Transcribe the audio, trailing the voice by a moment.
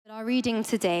Our reading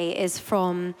today is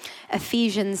from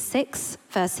Ephesians 6,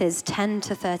 verses 10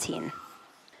 to 13.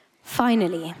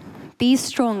 Finally, be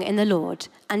strong in the Lord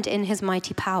and in his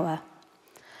mighty power.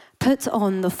 Put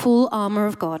on the full armour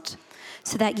of God,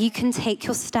 so that you can take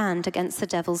your stand against the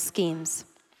devil's schemes.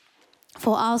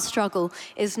 For our struggle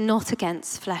is not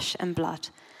against flesh and blood,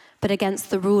 but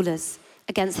against the rulers,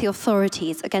 against the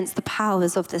authorities, against the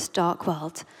powers of this dark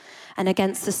world, and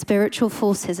against the spiritual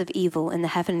forces of evil in the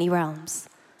heavenly realms.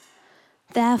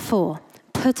 Therefore,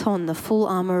 put on the full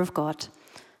armour of God,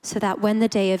 so that when the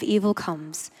day of evil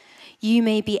comes, you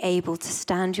may be able to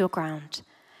stand your ground,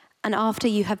 and after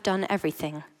you have done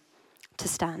everything, to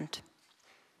stand.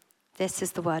 This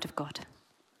is the word of God.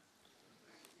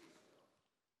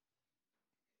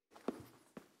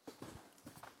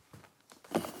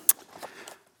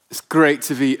 It's great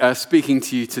to be speaking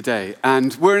to you today.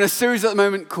 And we're in a series at the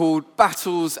moment called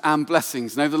Battles and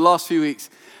Blessings. And over the last few weeks,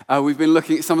 we've been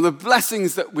looking at some of the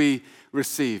blessings that we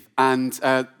receive. And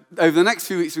over the next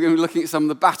few weeks, we're going to be looking at some of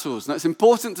the battles. Now, it's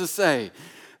important to say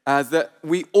that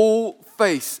we all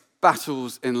face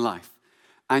battles in life.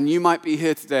 And you might be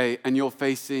here today and you're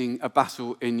facing a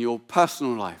battle in your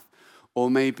personal life,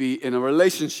 or maybe in a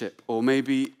relationship, or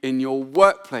maybe in your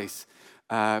workplace,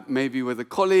 maybe with a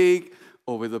colleague,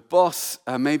 or with a boss.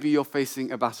 Maybe you're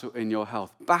facing a battle in your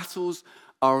health. Battles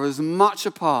are as much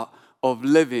a part of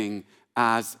living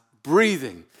as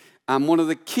breathing. And one of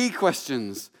the key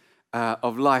questions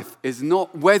of life is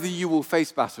not whether you will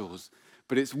face battles,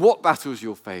 but it's what battles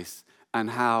you'll face and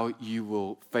how you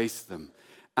will face them.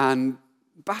 And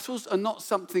battles are not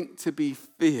something to be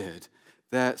feared.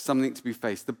 They're something to be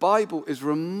faced. The Bible is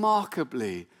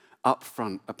remarkably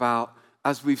upfront about,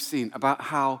 as we've seen, about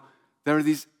how there are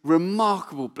these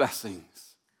remarkable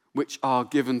blessings which are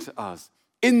given to us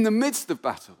in the midst of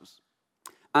battles,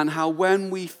 and how when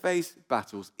we face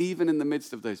battles, even in the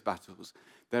midst of those battles,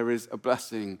 there is a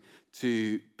blessing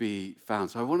to be found.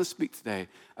 So I want to speak today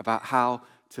about how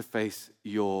to face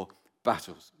your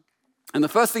battles. And the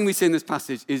first thing we see in this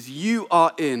passage is you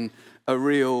are in a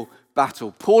real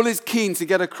battle. Paul is keen to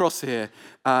get across here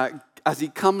as he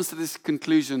comes to this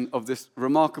conclusion of this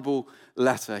remarkable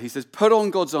letter. He says, put on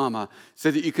God's armor so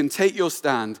that you can take your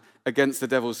stand against the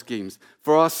devil's schemes.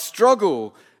 For our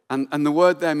struggle, and the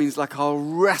word there means like our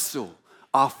wrestle,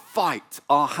 our fight,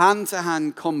 our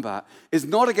hand-to-hand combat is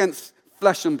not against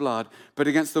flesh and blood, but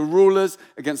against the rulers,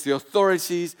 against the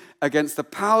authorities, against the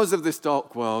powers of this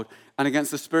dark world, and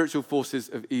against the spiritual forces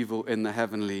of evil in the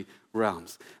heavenly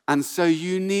realms. And so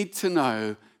you need to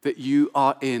know that you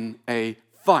are in a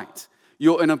fight.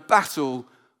 You're in a battle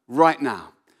right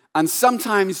now. And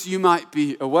sometimes you might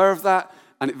be aware of that,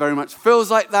 and it very much feels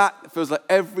like that. It feels like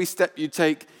every step you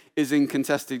take is in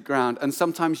contested ground. And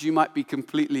sometimes you might be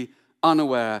completely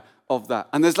unaware of that.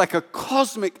 And there's like a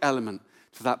cosmic element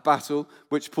to that battle,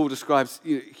 which Paul describes,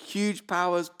 huge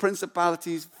powers,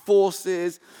 principalities,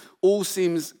 forces, all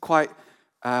seems quite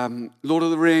Lord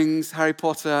of the Rings, Harry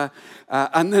Potter.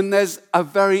 And then there's a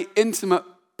very intimate,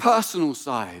 personal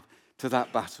side to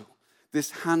that battle.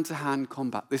 This hand-to-hand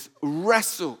combat, this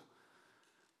wrestle,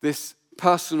 this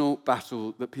personal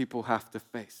battle that people have to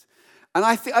face. And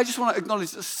I just want to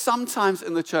acknowledge that sometimes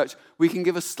in the church, we can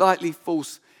give a slightly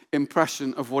false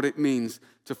impression of what it means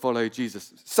to follow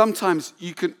Jesus. Sometimes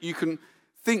you can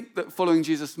think that following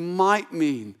Jesus might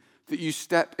mean that you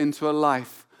step into a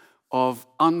life of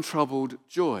untroubled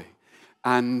joy.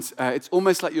 And it's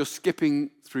almost like you're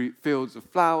skipping through fields of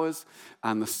flowers,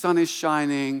 and the sun is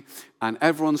shining, and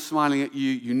everyone's smiling at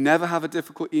you. You never have a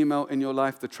difficult email in your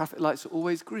life. The traffic lights are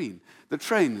always green. The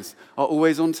trains are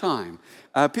always on time.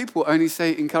 People only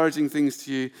say encouraging things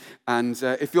to you. And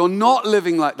if you're not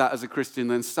living like that as a Christian,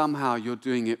 then somehow you're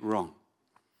doing it wrong.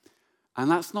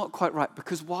 And that's not quite right,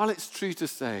 because while it's true to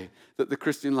say that the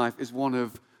Christian life is one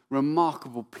of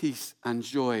remarkable peace and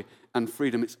joy and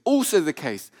freedom, it's also the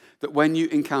case that when you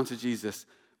encounter Jesus,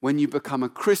 when you become a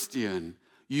Christian,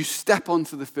 you step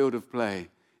onto the field of play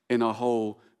in a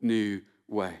whole new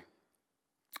way.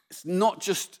 It's not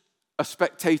just a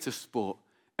spectator sport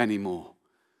anymore.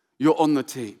 You're on the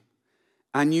team.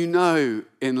 And you know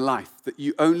in life that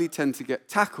you only tend to get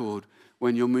tackled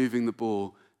when you're moving the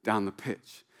ball down the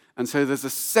pitch. And so there's a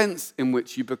sense in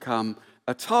which you become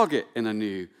a target in a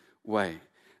new way.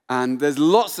 And there's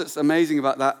lots that's amazing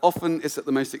about that. Often it's at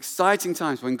the most exciting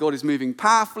times when God is moving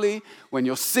powerfully, when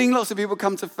you're seeing lots of people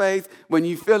come to faith, when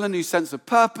you feel a new sense of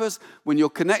purpose, when you're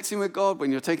connecting with God, when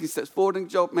you're taking steps forward in your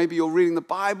job. Maybe you're reading the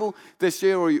Bible this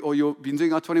year, or you've been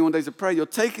doing our 21 days of prayer. You're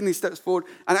taking these steps forward,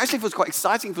 and it actually feels quite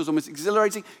exciting, feels almost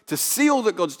exhilarating to see all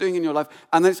that God's doing in your life.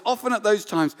 And then it's often at those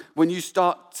times when you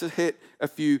start to hit a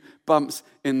few bumps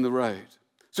in the road.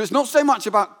 So it's not so much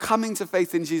about coming to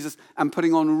faith in Jesus and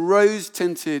putting on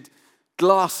rose-tinted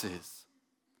glasses.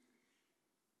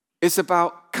 It's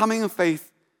about coming to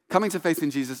faith in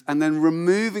Jesus and then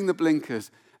removing the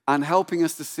blinkers and helping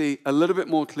us to see a little bit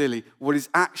more clearly what is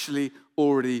actually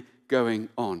already going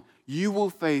on. You will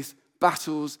face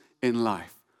battles in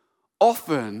life.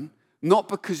 Often, not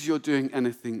because you're doing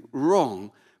anything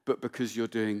wrong, but because you're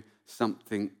doing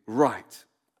something right.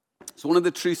 So one of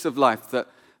the truths of life that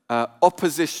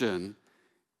opposition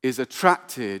is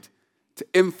attracted to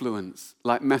influence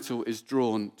like metal is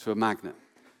drawn to a magnet.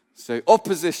 So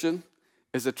opposition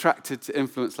is attracted to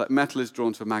influence like metal is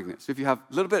drawn to a magnet. So if you have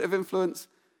a little bit of influence,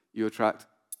 you attract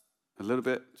a little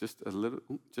bit, just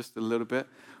a little bit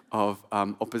of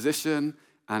opposition,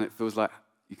 and it feels like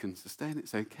you can sustain it.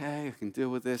 It's okay, I can deal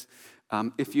with this.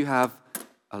 If you have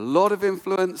a lot of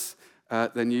influence,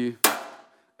 then you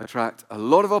attract a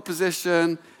lot of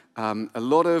opposition. A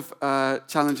lot of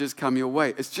challenges come your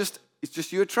way. It's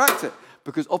just you attract it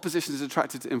because opposition is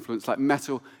attracted to influence like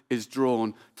metal is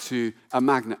drawn to a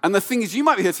magnet. And the thing is, you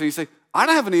might be here today and say, I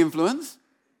don't have any influence.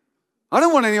 I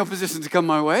don't want any opposition to come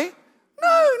my way.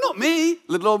 No, not me,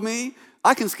 little old me.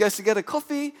 I can scarcely get a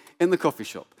coffee in the coffee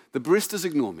shop. The baristas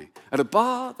ignore me. At a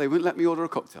bar, they won't let me order a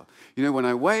cocktail. You know, when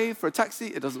I wave for a taxi,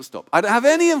 it doesn't stop. I don't have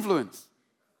any influence.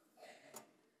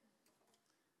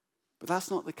 But that's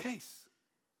not the case.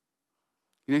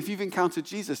 You know, if you've encountered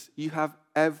Jesus, you have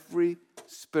every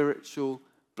spiritual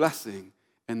blessing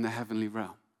in the heavenly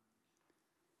realm.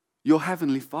 Your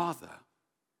heavenly Father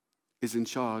is in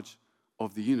charge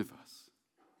of the universe,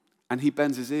 and he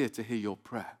bends his ear to hear your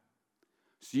prayer.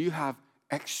 So you have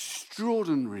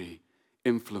extraordinary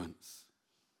influence.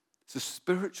 It's a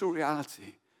spiritual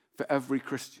reality for every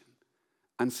Christian.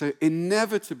 And so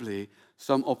inevitably,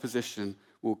 some opposition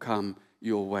will come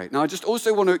your way. Now, I just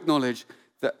also want to acknowledge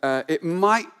that it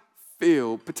might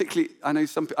feel, particularly,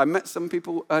 I met some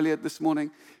people earlier this morning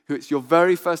who it's your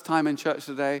very first time in church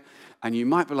today, and you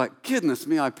might be like, goodness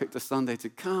me, I picked a Sunday to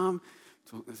come.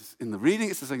 In the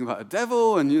reading, it's something about a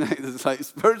devil, and there's like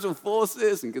spiritual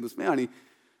forces, and goodness me, I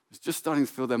was just starting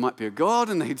to feel there might be a God,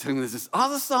 and they tell me there's this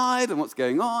other side, and what's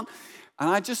going on. And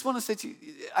I just want to say to you,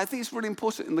 I think it's really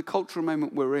important in the cultural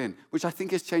moment we're in, which I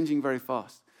think is changing very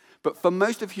fast. But for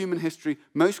most of human history,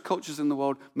 most cultures in the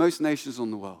world, most nations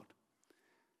in the world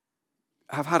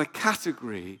have had a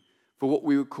category for what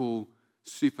we would call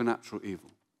supernatural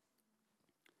evil.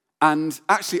 And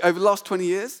actually, over the last 20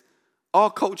 years,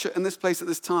 our culture in this place at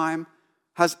this time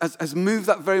has moved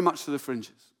that very much to the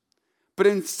fringes. But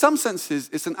in some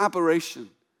senses, it's an aberration.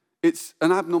 It's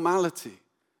an abnormality.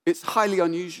 It's highly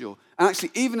unusual. And actually,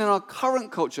 even in our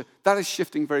current culture, that is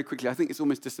shifting very quickly. I think it's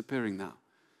almost disappearing now.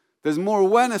 There's more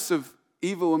awareness of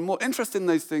evil and more interest in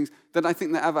those things than I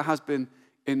think there ever has been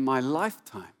in my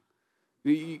lifetime.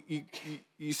 You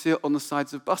see it on the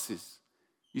sides of buses.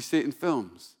 You see it in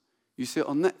films. You see it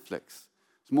on Netflix.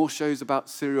 There's more shows about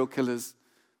serial killers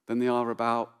than there are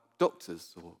about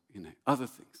doctors or other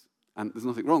things. And there's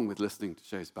nothing wrong with listening to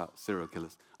shows about serial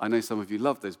killers. I know some of you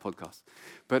love those podcasts.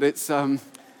 But it's I'm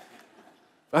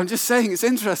just saying it's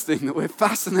interesting that we're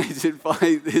fascinated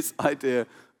by this idea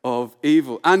of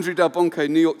evil. Andrew Del Bonco,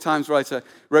 New York Times writer,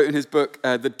 wrote in his book,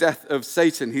 The Death of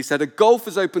Satan, he said, a gulf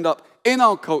has opened up in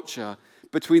our culture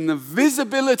between the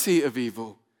visibility of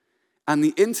evil and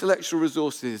the intellectual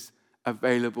resources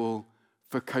available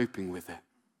for coping with it.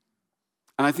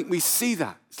 And I think we see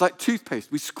that. It's like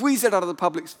toothpaste. We squeeze it out of the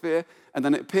public sphere, and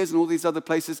then it appears in all these other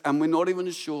places, and we're not even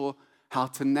sure how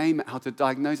to name it, how to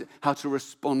diagnose it, how to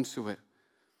respond to it.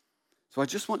 So I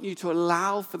just want you to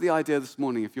allow for the idea this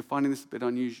morning, if you're finding this a bit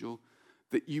unusual,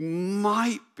 that you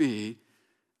might be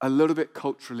a little bit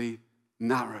culturally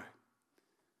narrow,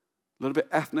 a little bit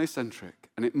ethnocentric,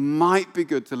 and it might be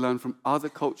good to learn from other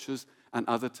cultures and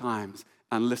other times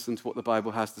and listen to what the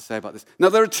Bible has to say about this. Now,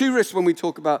 there are two risks when we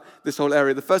talk about this whole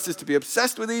area. The first is to be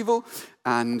obsessed with evil,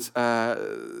 and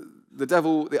the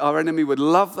devil, our enemy, would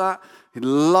love that. He'd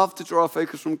love to draw our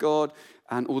focus from God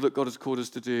and all that God has called us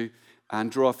to do, and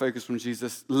draw our focus from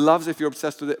Jesus. Loves if you're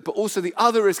obsessed with it. But also the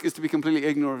other risk is to be completely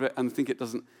ignorant of it and think it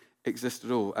doesn't exist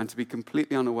at all, and to be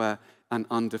completely unaware and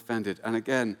undefended. And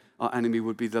again, our enemy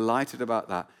would be delighted about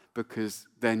that, because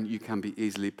then you can be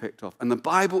easily picked off. And the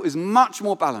Bible is much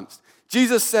more balanced.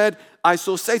 Jesus said, I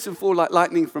saw Satan fall like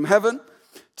lightning from heaven.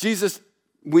 Jesus,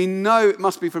 we know it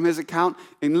must be from his account.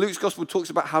 In Luke's gospel, talks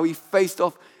about how he faced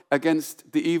off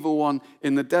against the evil one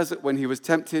in the desert when he was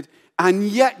tempted. And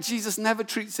yet Jesus never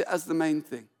treats it as the main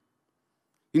thing.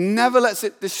 He never lets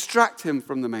it distract him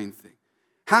from the main thing.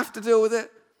 Have to deal with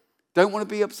it. Don't want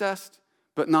to be obsessed.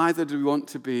 But neither do we want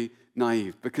to be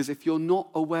naive. Because if you're not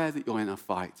aware that you're in a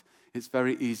fight, It's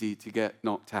very easy to get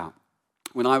knocked out.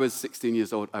 When I was 16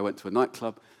 years old, I went to a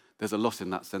nightclub. There's a lot in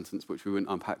that sentence, which we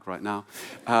wouldn't unpack right now.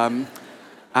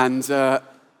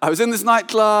 I was in this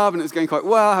nightclub, and it was going quite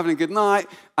well, having a good night.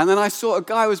 And then I saw a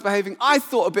guy was behaving, I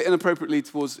thought, a bit inappropriately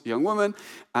towards a young woman.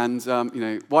 And,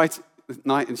 white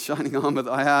knight in shining armor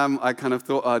that I am, I kind of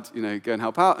thought I'd, go and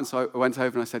help out. And so I went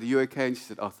over and I said, "Are you okay?" And she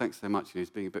said, "Oh, thanks so much." He's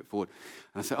being a bit forward.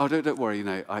 And I said, "Oh, don't worry,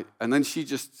 And then she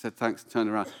just said, "Thanks," and turned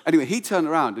around. Anyway, he turned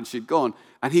around and she'd gone.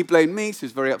 And he blamed me, so he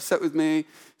was very upset with me.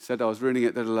 Said I was ruining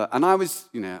it, And I was,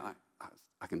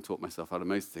 I can talk myself out of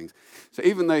most things. So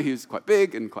even though he was quite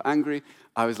big and quite angry,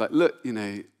 I was like, look,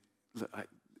 I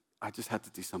just had to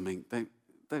do something.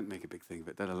 Don't make a big thing of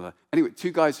it. Anyway,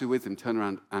 two guys who were with him turned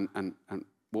around and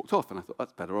walked off, and I thought,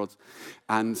 that's better odds.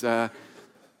 And I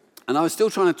was still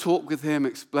trying to talk with him,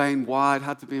 explain why I'd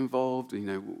had to be involved,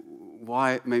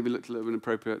 why it maybe looked a little bit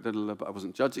inappropriate, but I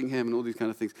wasn't judging him and all these kind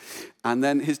of things. And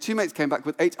then his two mates came back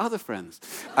with 8 other friends.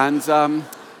 And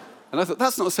I thought,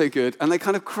 that's not so good. And they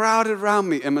kind of crowded around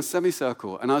me in a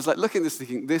semicircle. And I was like looking at this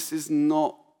thinking, this is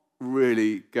not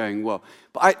really going well.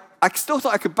 But I still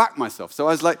thought I could back myself. So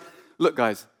I was like, look,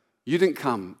 guys, you didn't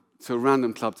come to a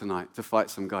random club tonight to fight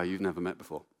some guy you've never met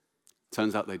before.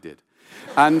 Turns out they did.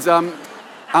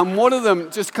 And one of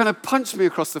them just kind of punched me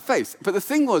across the face. But the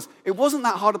thing was, it wasn't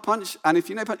that hard a punch. And if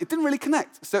you know punch, it didn't really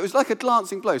connect. So it was like a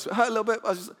glancing blow. So it hurt a little bit. I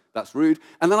was just, that's rude.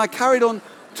 And then I carried on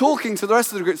talking to the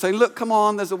rest of the group, saying, look, come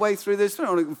on, there's a way through this. We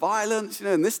don't want violence,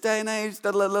 in this day and age.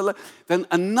 Then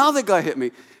another guy hit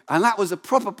me. And that was a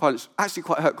proper punch. Actually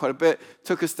hurt quite a bit.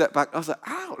 Took a step back. I was like,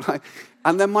 ow.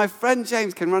 And then my friend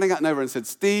James came running out and over and said,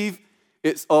 Steve,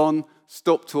 it's on.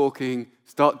 Stop talking.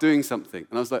 Start doing something.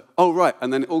 And I was like, oh, right.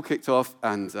 And then it all kicked off.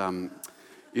 And,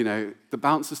 the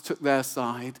bouncers took their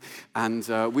side. And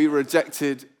we were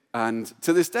ejected. And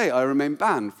to this day, I remain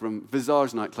banned from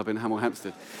Visage nightclub in Hemel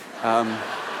Hempstead.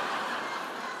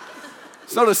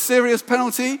 It's not a serious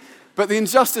penalty, but the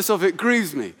injustice of it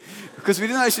grieves me because we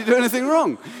didn't actually do anything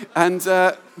wrong. And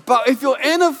but if you're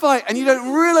in a fight and you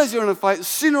don't realize you're in a fight,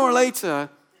 sooner or later,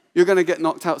 you're going to get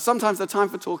knocked out. Sometimes the time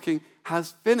for talking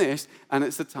has finished, and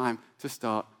it's the time to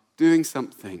start doing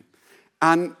something.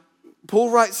 And Paul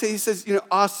writes here, he says,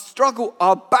 our struggle,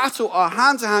 our battle, our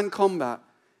hand-to-hand combat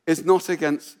is not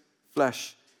against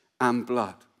flesh and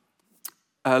blood.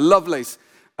 Lovelace,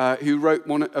 who wrote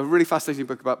a really fascinating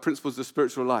book about principles of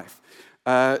spiritual life,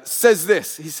 says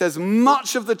this. He says,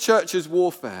 much of the church's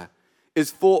warfare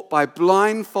is fought by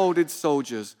blindfolded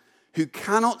soldiers who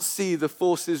cannot see the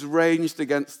forces ranged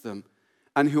against them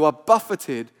and who are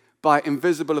buffeted by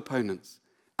invisible opponents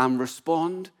and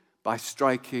respond by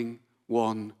striking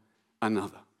one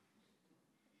another.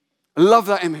 I love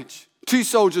that image. 2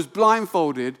 soldiers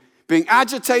blindfolded, being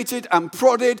agitated and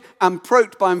prodded and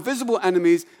poked by invisible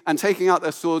enemies and taking out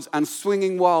their swords and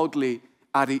swinging wildly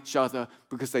at each other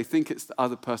because they think it's the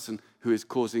other person who is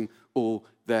causing all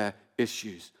their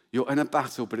issues. You're in a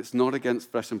battle, but it's not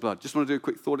against flesh and blood. Just want to do a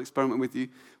quick thought experiment with you.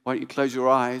 Why don't you close your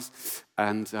eyes,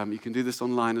 and you can do this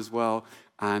online as well,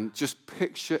 and just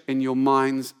picture in your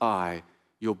mind's eye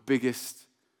your biggest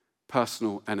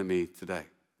personal enemy today.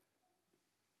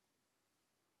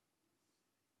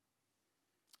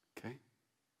 Okay?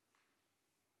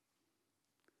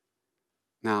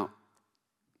 Now,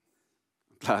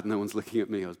 I'm glad no one's looking at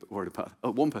me. I was a bit worried about it.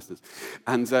 Oh, one person is.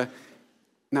 And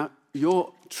now,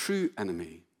 your true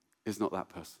enemy is not that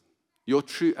person. Your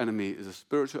true enemy is a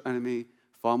spiritual enemy,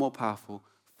 far more powerful,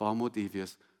 far more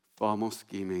devious, far more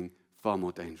scheming, far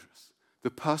more dangerous. The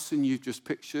person you've just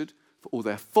pictured, for all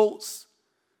their faults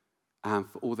and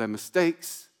for all their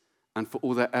mistakes and for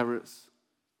all their errors,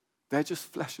 they're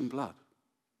just flesh and blood.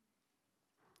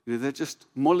 They're just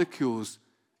molecules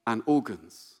and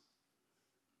organs.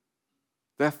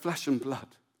 They're flesh and blood.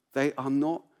 They are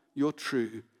not your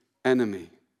true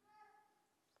enemy.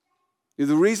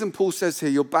 The reason Paul says here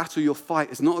your battle, your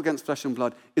fight is not against flesh and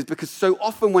blood is because so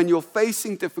often when you're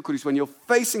facing difficulties, when you're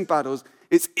facing battles,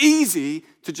 it's easy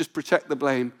to just project the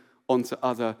blame onto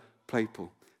other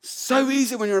people. So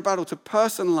easy when you're in a battle to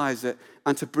personalize it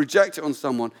and to project it on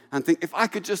someone and think, if I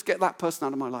could just get that person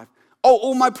out of my life. Oh,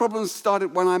 all my problems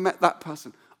started when I met that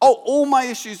person. Oh, all my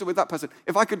issues are with that person.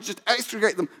 If I could just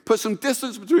extricate them, put some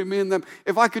distance between me and them,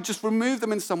 if I could just remove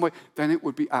them in some way, then it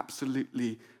would be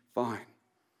absolutely fine.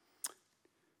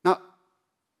 Now,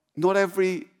 not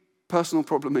every personal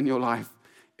problem in your life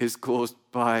is caused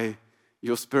by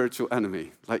your spiritual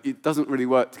enemy. Like, it doesn't really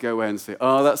work to go away and say,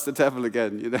 oh, that's the devil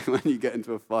again, when you get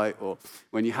into a fight or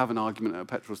when you have an argument at a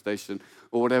petrol station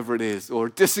or whatever it is, or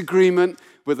a disagreement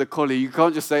with a colleague. You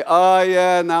can't just say, oh,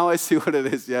 yeah, now I see what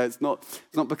it is. Yeah, it's not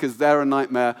because they're a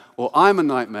nightmare or I'm a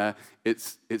nightmare.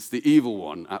 It's the evil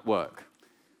one at work.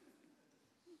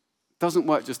 It doesn't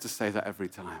work just to say that every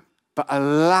time, but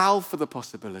allow for the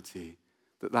possibility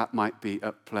that might be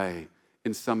at play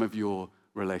in some of your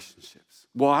relationships.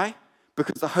 Why?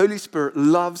 Because the Holy Spirit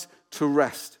loves to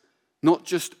rest, not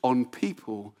just on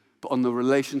people, but on the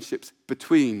relationships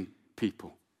between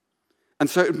people. And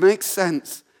so it makes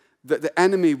sense that the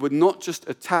enemy would not just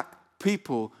attack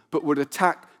people, but would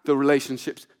attack the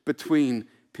relationships between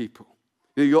people.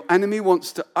 Your enemy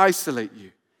wants to isolate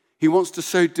you. He wants to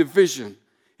sow division.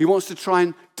 He wants to try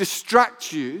and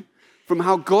distract you from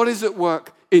how God is at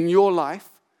work in your life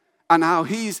and how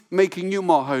he's making you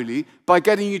more holy by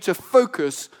getting you to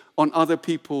focus on other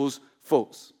people's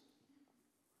faults.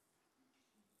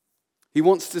 He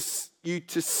wants you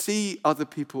to see other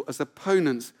people as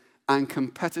opponents and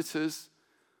competitors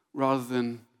rather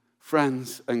than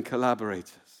friends and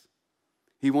collaborators.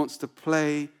 He wants to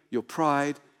play your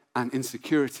pride and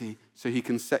insecurity so he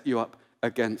can set you up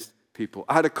against people.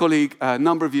 I had a colleague a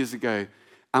number of years ago,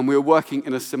 and we were working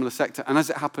in a similar sector, and as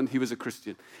it happened, he was a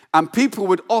Christian. And people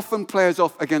would often play us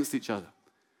off against each other.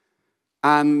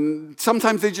 And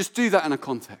sometimes they just do that in a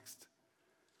context.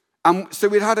 And so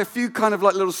we'd had a few kind of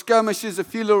like little skirmishes, a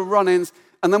few little run-ins,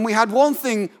 and then we had one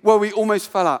thing where we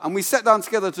almost fell out. And we sat down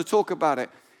together to talk about it.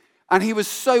 And he was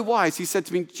so wise. He said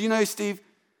to me, do you know, Steve,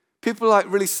 people are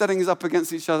like really setting us up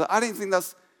against each other. I don't think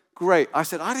that's great. I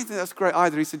said, I don't think that's great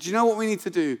either. He said, do you know what we need to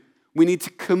do? We need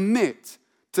to commit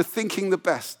to thinking the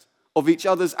best of each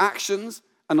other's actions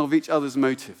and of each other's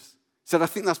motives. He said, I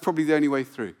think that's probably the only way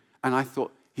through. And I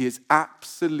thought, he is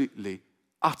absolutely,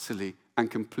 utterly,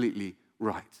 and completely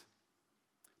right.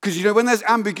 Because, when there's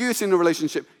ambiguity in a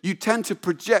relationship, you tend to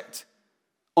project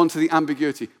onto the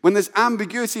ambiguity. When there's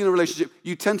ambiguity in a relationship,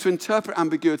 you tend to interpret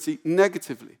ambiguity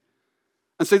negatively.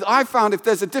 And so I found if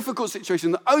there's a difficult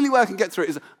situation, the only way I can get through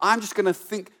it is I'm just going to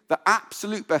think the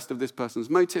absolute best of this person's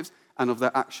motives and of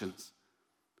their actions.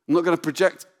 I'm not going to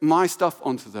project my stuff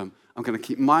onto them. I'm going to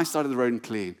keep my side of the road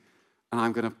clean. And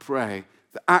I'm going to pray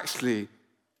that actually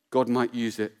God might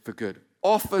use it for good.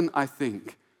 Often, I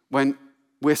think, when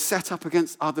we're set up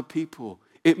against other people,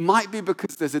 it might be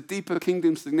because there's a deeper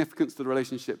kingdom significance to the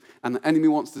relationship and the enemy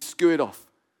wants to skew it off,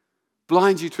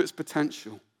 blind you to its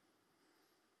potential.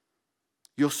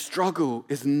 Your struggle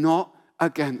is not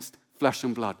against flesh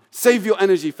and blood. Save your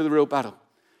energy for the real battle.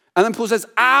 And then Paul says,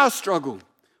 our struggle.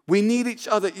 We need each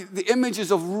other. The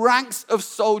images of ranks of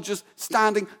soldiers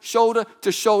standing shoulder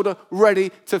to shoulder,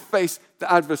 ready to face the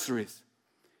adversaries.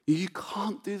 You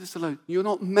can't do this alone. You're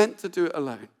not meant to do it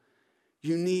alone.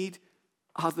 You need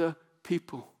other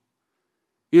people.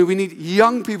 We need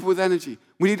young people with energy.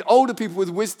 We need older people with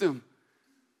wisdom.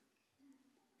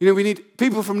 We need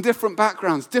people from different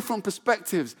backgrounds, different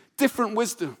perspectives, different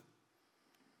wisdom.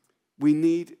 We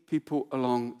need people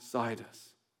alongside us.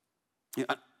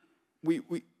 We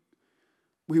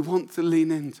want to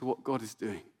lean into what God is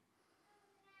doing.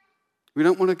 We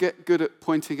don't want to get good at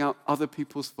pointing out other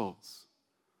people's faults.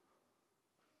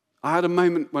 I had a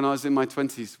moment when I was in my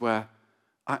 20s where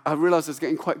I realized I was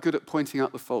getting quite good at pointing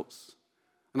out the faults.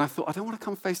 And I thought, I don't want to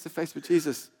come face to face with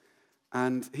Jesus.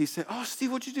 And he said, oh,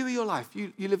 Steve, what did you do with your life?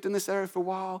 You lived in this area for a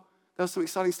while. There was some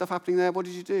exciting stuff happening there. What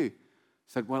did you do? I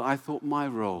said, well, I thought my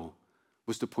role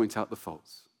was to point out the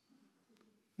faults.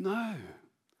 No.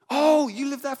 Oh, you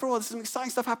lived there for a while. There's some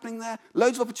exciting stuff happening there.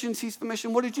 Loads of opportunities for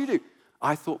mission. What did you do?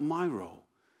 I thought my role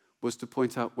was to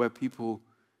point out where people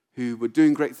who were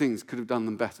doing great things could have done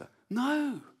them better.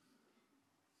 No.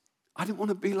 I didn't want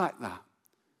to be like that.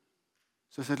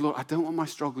 So I said, Lord, I don't want my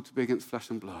struggle to be against flesh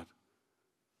and blood.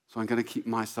 So I'm going to keep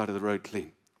my side of the road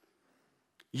clean.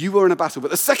 You were in a battle.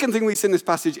 But the second thing we see in this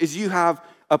passage is you have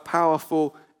a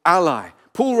powerful ally.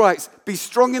 Paul writes, be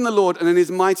strong in the Lord and in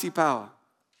his mighty power.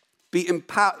 Be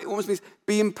empowered. It almost means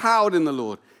be empowered in the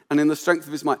Lord and in the strength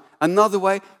of his might. Another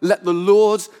way, let the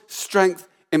Lord's strength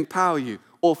empower you.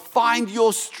 Or find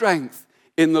your strength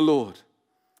in the Lord.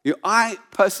 I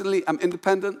personally am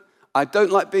independent. I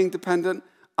don't like being dependent.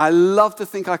 I love to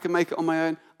think I can make it on my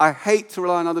own. I hate to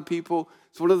rely on other people.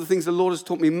 So one of the things the Lord has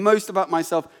taught me most about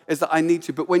myself is that I need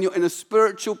to. But when you're in a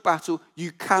spiritual battle,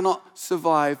 you cannot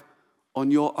survive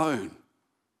on your own.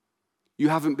 You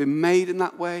haven't been made in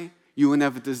that way. You were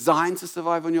never designed to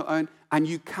survive on your own. And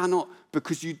you cannot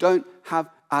because you don't have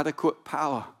adequate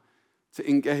power to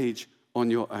engage on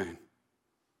your own.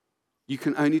 You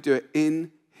can only do it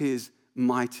in his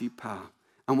mighty power.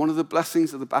 And one of the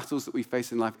blessings of the battles that we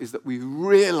face in life is that we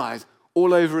realize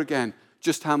all over again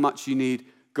just how much you need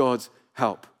God's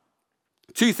help.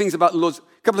 A couple of things about the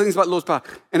Lord's power.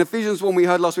 In Ephesians 1 we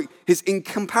heard last week, his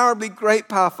incomparably great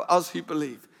power for us who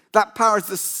believe. That power is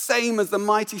the same as the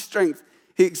mighty strength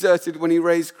he exerted when he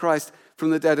raised Christ from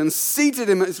the dead and seated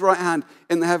him at his right hand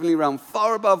in the heavenly realm,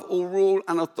 far above all rule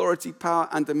and authority, power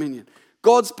and dominion.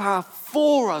 God's power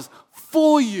for us,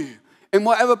 for you, in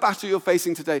whatever battle you're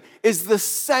facing today, is the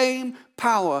same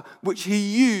power which he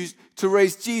used to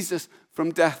raise Jesus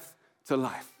from death to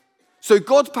life. So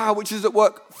God's power, which is at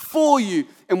work for you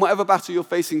in whatever battle you're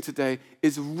facing today,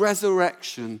 is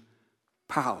resurrection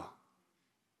power.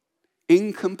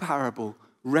 Incomparable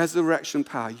resurrection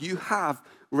power. You have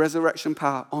resurrection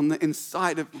power on the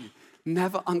inside of you.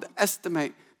 Never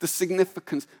underestimate the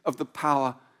significance of the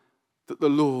power that the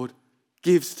Lord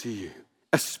gives to you,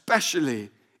 especially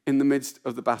in the midst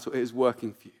of the battle. It is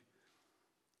working for you.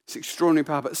 It's extraordinary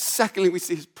power. But secondly, we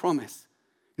see his promise.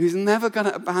 He's never going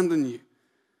to abandon you.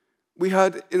 We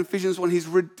heard in Ephesians 1, he's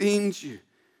redeemed you.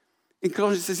 In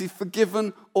Colossians, it says he's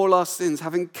forgiven all our sins,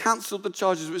 having cancelled the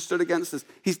charges which stood against us.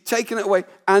 He's taken it away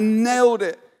and nailed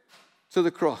it to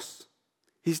the cross.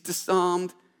 He's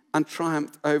disarmed and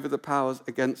triumphed over the powers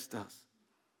against us.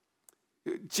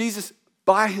 Jesus,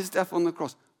 by his death on the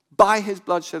cross, by his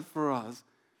blood shed for us,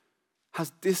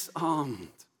 has disarmed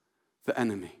the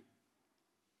enemy.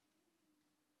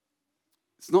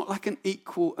 It's not like an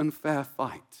equal and fair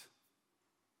fight.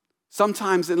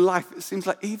 Sometimes in life, it seems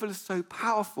like evil is so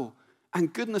powerful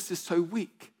and goodness is so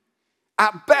weak.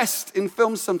 At best, in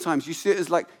films sometimes, you see it as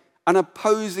like an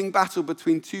opposing battle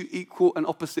between two equal and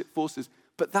opposite forces.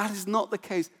 But that is not the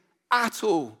case at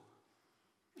all.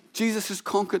 Jesus has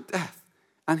conquered death,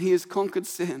 and he has conquered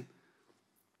sin,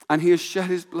 and he has shed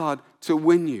his blood to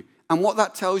win you. And what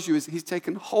that tells you is he's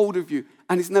taken hold of you,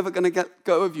 and he's never going to get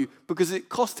go of you, because it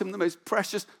cost him the most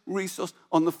precious resource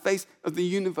on the face of the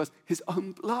universe, his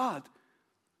own blood.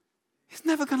 He's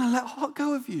never going to let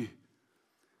go of you.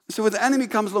 So when the enemy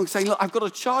comes along saying, look, I've got a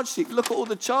charge sheet. Look at all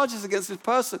the charges against this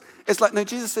person. It's like, no,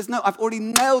 Jesus says, no, I've already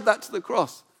nailed that to the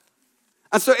cross.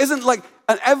 And so it isn't like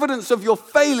an evidence of your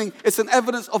failing. It's an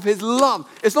evidence of his love.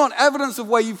 It's not an evidence of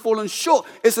where you've fallen short.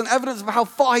 It's an evidence of how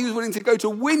far he was willing to go to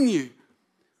win you.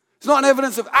 It's not an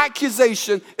evidence of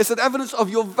accusation. It's an evidence of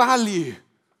your value,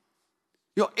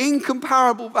 your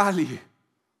incomparable value.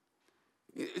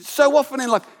 So often in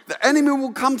life, the enemy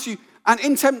will come to you, and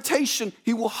in temptation,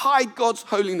 he will hide God's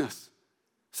holiness.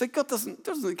 Say, God doesn't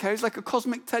care. He's like a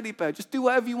cosmic teddy bear. Just do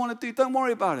whatever you want to do. Don't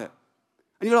worry about it.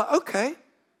 And you're like, okay.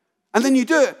 And then you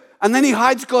do it. And then he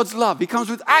hides God's love. He comes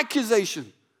with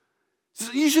accusation.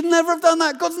 Says, you should never have done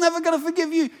that. God's never going to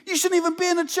forgive you. You shouldn't even be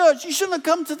in a church. You shouldn't have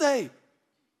come today.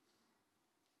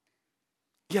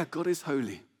 Yeah, God is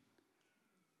holy.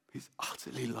 He's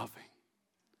utterly loving.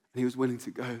 And he was willing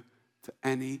to go to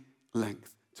any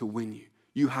length to win you.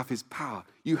 You have his power.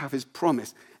 You have his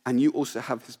promise. And you also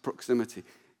have his proximity.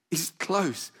 He's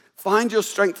close. Find your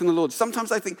strength in the Lord.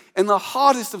 Sometimes I think in the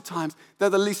hardest of times, they're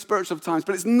the least spiritual of times.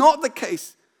 But it's not the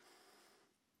case.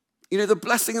 You know, the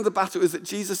blessing of the battle is that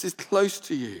Jesus is close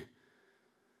to you.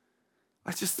 I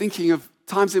was just thinking of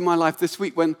times in my life this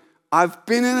week when I've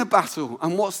been in a battle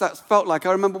and what's that felt like.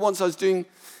 I remember once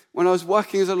when I was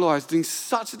working as a lawyer, I was doing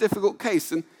such a difficult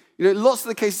case. And, you know, lots of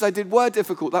the cases I did were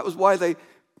difficult. That was why they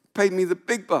paid me the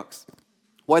big bucks.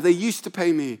 Why they used to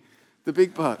pay me the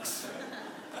big bucks.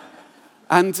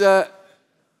 And there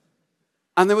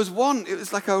was one, it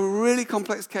was like a really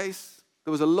complex case.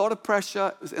 There was a lot of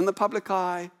pressure. It was in the public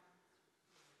eye.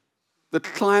 The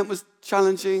client was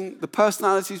challenging. The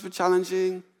personalities were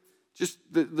challenging. Just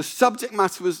the subject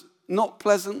matter was not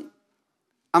pleasant.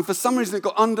 And for some reason, it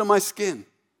got under my skin.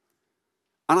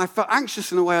 And I felt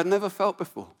anxious in a way I'd never felt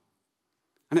before.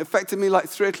 And it affected me like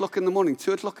 3 o'clock in the morning,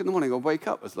 2 o'clock in the morning. I'd wake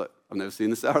up. I was like, I've never seen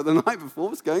this hour of the night before.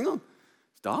 What's going on?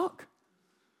 It's dark.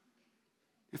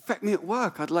 It affected me at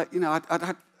work.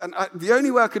 The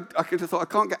only way I could have thought, I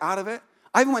can't get out of it.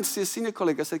 I even went to see a senior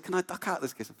colleague. I said, can I duck out of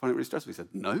this case? I find it really stressful. He said,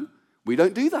 no, we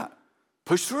don't do that.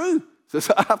 Push through.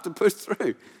 So I have to push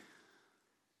through.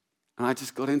 And I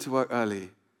just got into work early,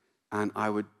 and I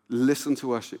would listen to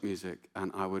worship music,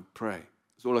 and I would pray.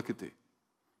 That's all I could do.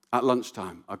 At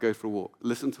lunchtime, I'd go for a walk,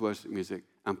 listen to worship music,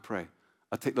 and pray.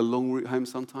 I'd take the long route home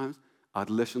sometimes. I'd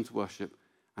listen to worship,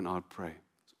 and I'd pray.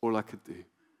 That's all I could do.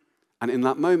 And in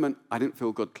that moment, I didn't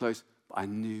feel God close, but I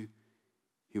knew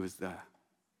he was there.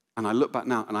 And I look back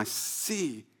now, and I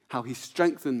see how he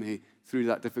strengthened me through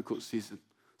that difficult season.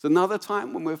 It's another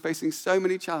time when we were facing so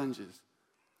many challenges.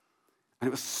 And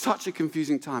it was such a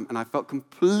confusing time, and I felt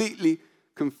completely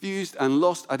confused and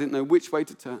lost. I didn't know which way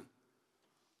to turn.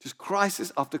 Just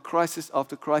crisis after crisis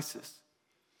after crisis.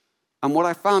 And what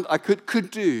I found I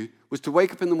could do was to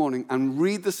wake up in the morning and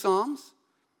read the Psalms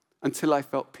until I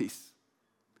felt peace.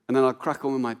 And then I'd crack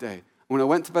on with my day. And when I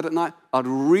went to bed at night, I'd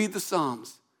read the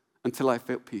Psalms until I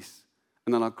felt peace.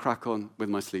 And then I'd crack on with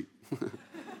my sleep. It's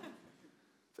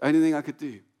the only thing I could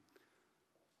do.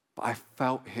 But I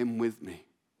felt him with me.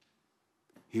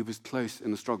 He was close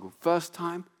in the struggle. First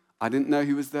time, I didn't know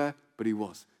he was there, but he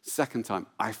was. Second time,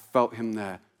 I felt him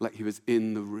there, like he was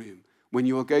in the room. When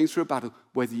you are going through a battle,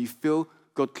 whether you feel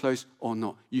God close or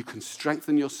not, you can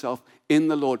strengthen yourself in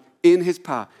the Lord, in his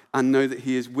power, and know that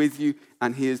he is with you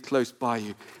and he is close by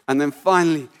you. And then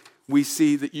finally, we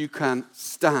see that you can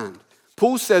stand.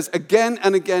 Paul says again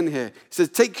and again here, he says,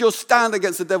 take your stand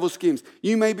against the devil's schemes.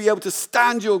 You may be able to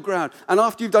stand your ground. And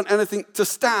after you've done anything to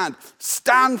stand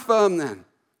firm then.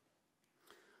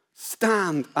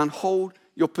 Stand and hold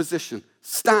your position.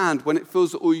 Stand when it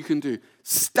feels that all you can do.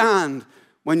 Stand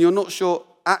when you're not sure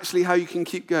actually how you can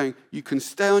keep going. You can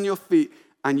stay on your feet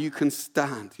and you can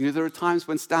stand. You know, there are times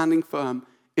when standing firm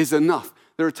is enough.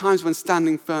 There are times when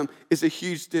standing firm is a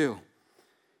huge deal.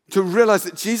 To realize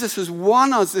that Jesus has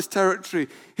won us this territory.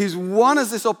 He's won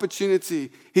us this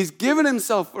opportunity. He's given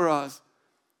himself for us.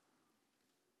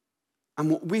 And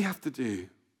what we have to do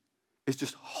is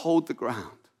just hold the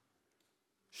ground,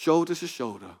 shoulder to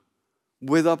shoulder,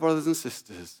 with our brothers and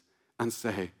sisters, and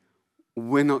say,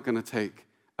 we're not going to take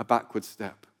a backward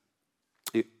step.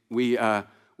 We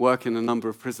work in a number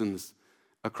of prisons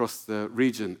across the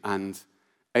region, and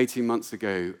 18 months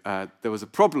ago, there was a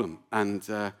problem,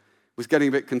 and was getting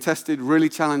a bit contested, really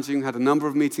challenging, had a number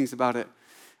of meetings about it,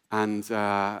 and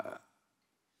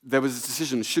there was a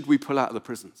decision, should we pull out of the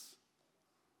prisons?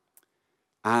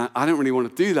 And I didn't really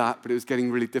want to do that, but it was getting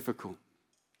really difficult.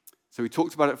 So we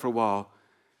talked about it for a while,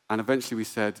 and eventually we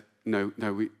said, no,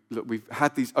 we've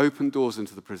had these open doors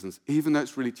into the prisons. Even though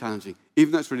it's really challenging,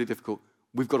 even though it's really difficult,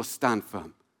 we've got to stand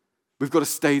firm. We've got to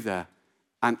stay there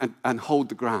and hold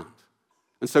the ground.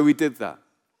 And so we did that.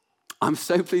 I'm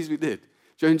so pleased we did.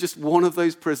 In just one of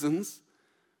those prisons,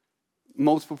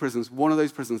 multiple prisons, one of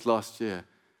those prisons last year,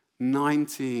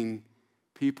 19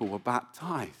 people were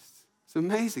baptized. It's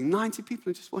amazing, 90 people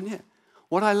in just 1 year.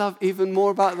 What I love even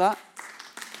more about that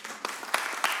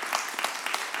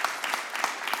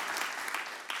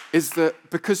is that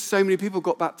because so many people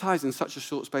got baptized in such a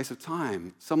short space of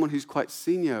time, someone who's quite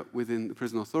senior within the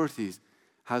prison authorities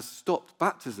has stopped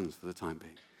baptisms for the time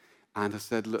being. And has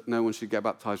said, look, no one should get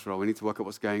baptized for all. We need to work out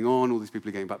what's going on. All these people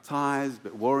are getting baptized, a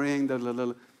bit worrying.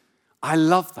 I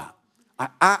love that. I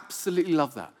absolutely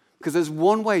love that. Because there's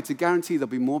one way to guarantee there'll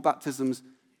be more baptisms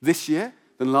this year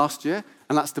than last year,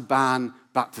 and that's to ban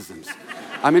baptisms.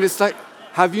 I mean, it's like,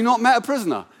 have you not met a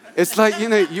prisoner? It's like,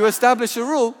 you establish a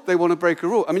rule, they want to break a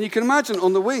rule. I mean, you can imagine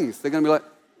on the wings, they're going to be like,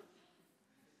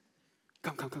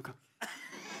 come.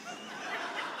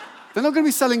 They're not going to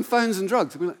be selling phones and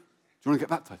drugs. They'll be like, do you want to get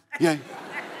baptized? Yeah.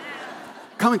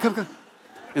 Come.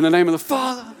 In the name of the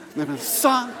Father, in the name of the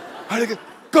Son, Holy Ghost.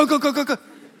 Go.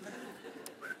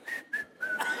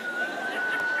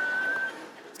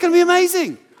 It's going to be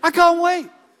amazing. I can't wait.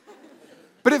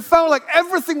 But it felt like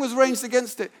everything was ranged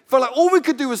against it. It felt like all we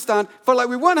could do was stand. It felt like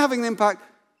we weren't having the impact.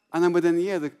 And then within a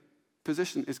year, the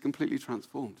position is completely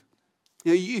transformed.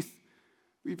 Youth.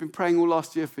 We've been praying all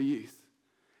last year for youth.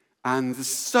 And there's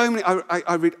so many,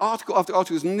 I read article after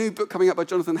article. There's a new book coming out by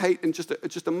Jonathan Haidt in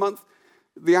just a month,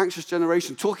 The Anxious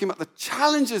Generation, talking about the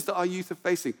challenges that our youth are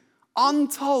facing.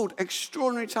 Untold,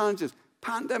 extraordinary challenges.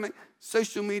 Pandemic,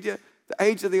 social media, the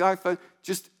age of the iPhone,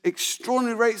 just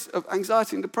extraordinary rates of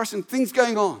anxiety and depression, things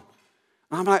going on.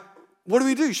 And I'm like, what do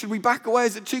we do? Should we back away?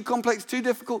 Is it too complex, too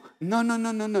difficult?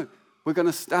 No. We're going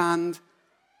to stand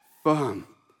firm.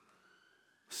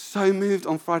 So moved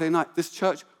on Friday night. This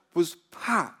church was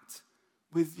packed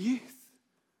with youth.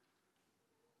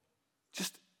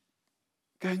 Just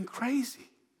going crazy.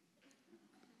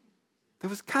 There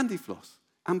was candy floss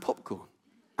and popcorn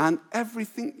and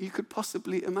everything you could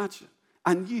possibly imagine.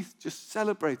 And youth just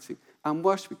celebrating and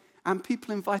worshiping and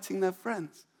people inviting their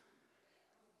friends.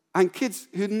 And kids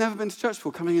who'd never been to church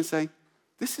before coming and saying,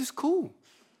 this is cool.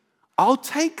 I'll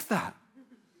take that.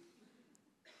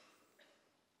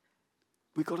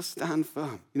 We've got to stand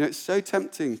firm. It's so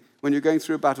tempting when you're going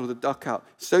through a battle to duck out.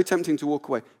 So tempting to walk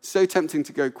away. So tempting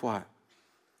to go quiet.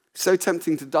 So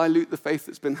tempting to dilute the faith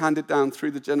that's been handed down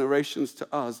through the generations to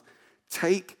us.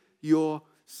 Take your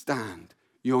stand.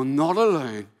 You're not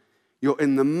alone. You're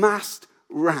in the massed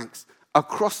ranks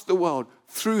across the world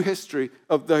through history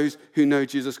of those who know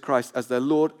Jesus Christ as their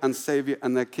Lord and Savior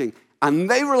and their King. and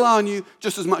they rely on you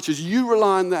just as much as you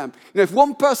rely on them. If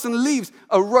one person leaves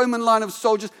a Roman line of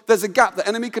soldiers, there's a gap. The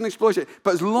enemy can exploit it.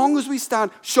 But as long as we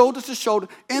stand shoulder to shoulder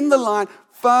in the line,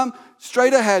 firm,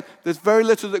 straight ahead, there's very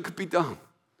little that could be done.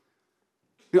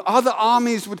 Other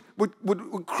armies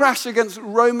would crash against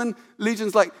Roman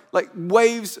legions like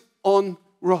waves on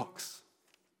rocks,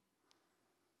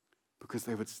 because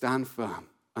they would stand firm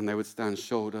and they would stand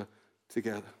shoulder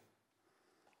together.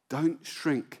 Don't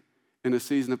shrink in a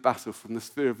season of battle from the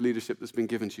sphere of leadership that's been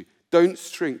given to you. Don't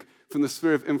shrink from the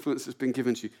sphere of influence that's been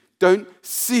given to you. Don't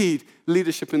cede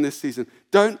leadership in this season.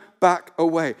 Don't back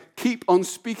away. Keep on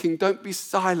speaking. Don't be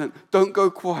silent. Don't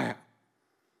go quiet.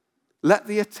 Let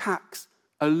the attacks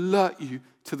alert you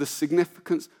to the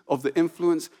significance of the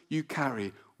influence you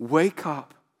carry. Wake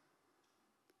up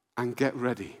and get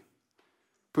ready.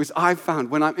 Because I've found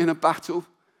when I'm in a battle,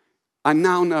 I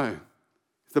now know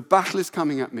if the battle is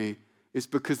coming at me, it's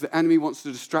because the enemy wants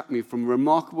to distract me from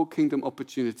remarkable kingdom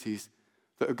opportunities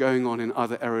that are going on in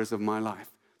other areas of my life.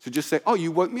 So just say, oh,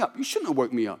 you woke me up. You shouldn't have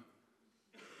woke me up.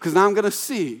 Because now I'm going to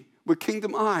see with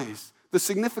kingdom eyes the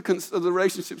significance of the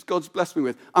relationships God's blessed me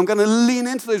with. I'm going to lean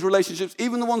into those relationships,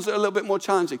 even the ones that are a little bit more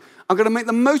challenging. I'm going to make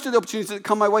the most of the opportunities that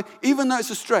come my way, even though it's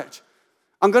a stretch.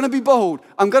 I'm going to be bold.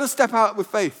 I'm going to step out with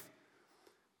faith.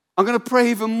 I'm going to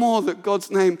pray even more that God's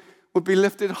name would be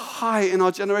lifted high in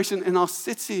our generation, in our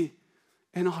city,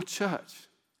 in our church.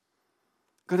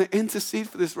 I'm going to intercede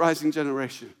for this rising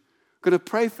generation. I'm going to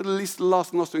pray for the least, the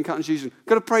last, and lost to encounter Jesus. I'm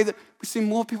going to pray that we see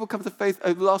more people come to faith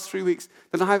over the last 3 weeks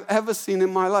than I've ever seen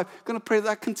in my life. I'm going to pray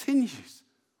that continues.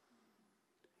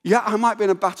 Yeah, I might be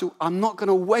in a battle. I'm not going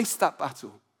to waste that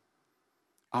battle.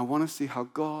 I want to see how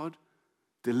God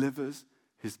delivers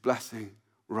his blessing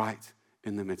right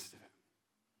in the midst of it.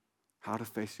 How to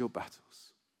face your battles.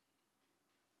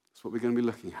 That's what we're going to be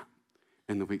looking at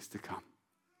in the weeks to come.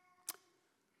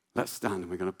 Let's stand and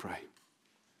we're going to pray.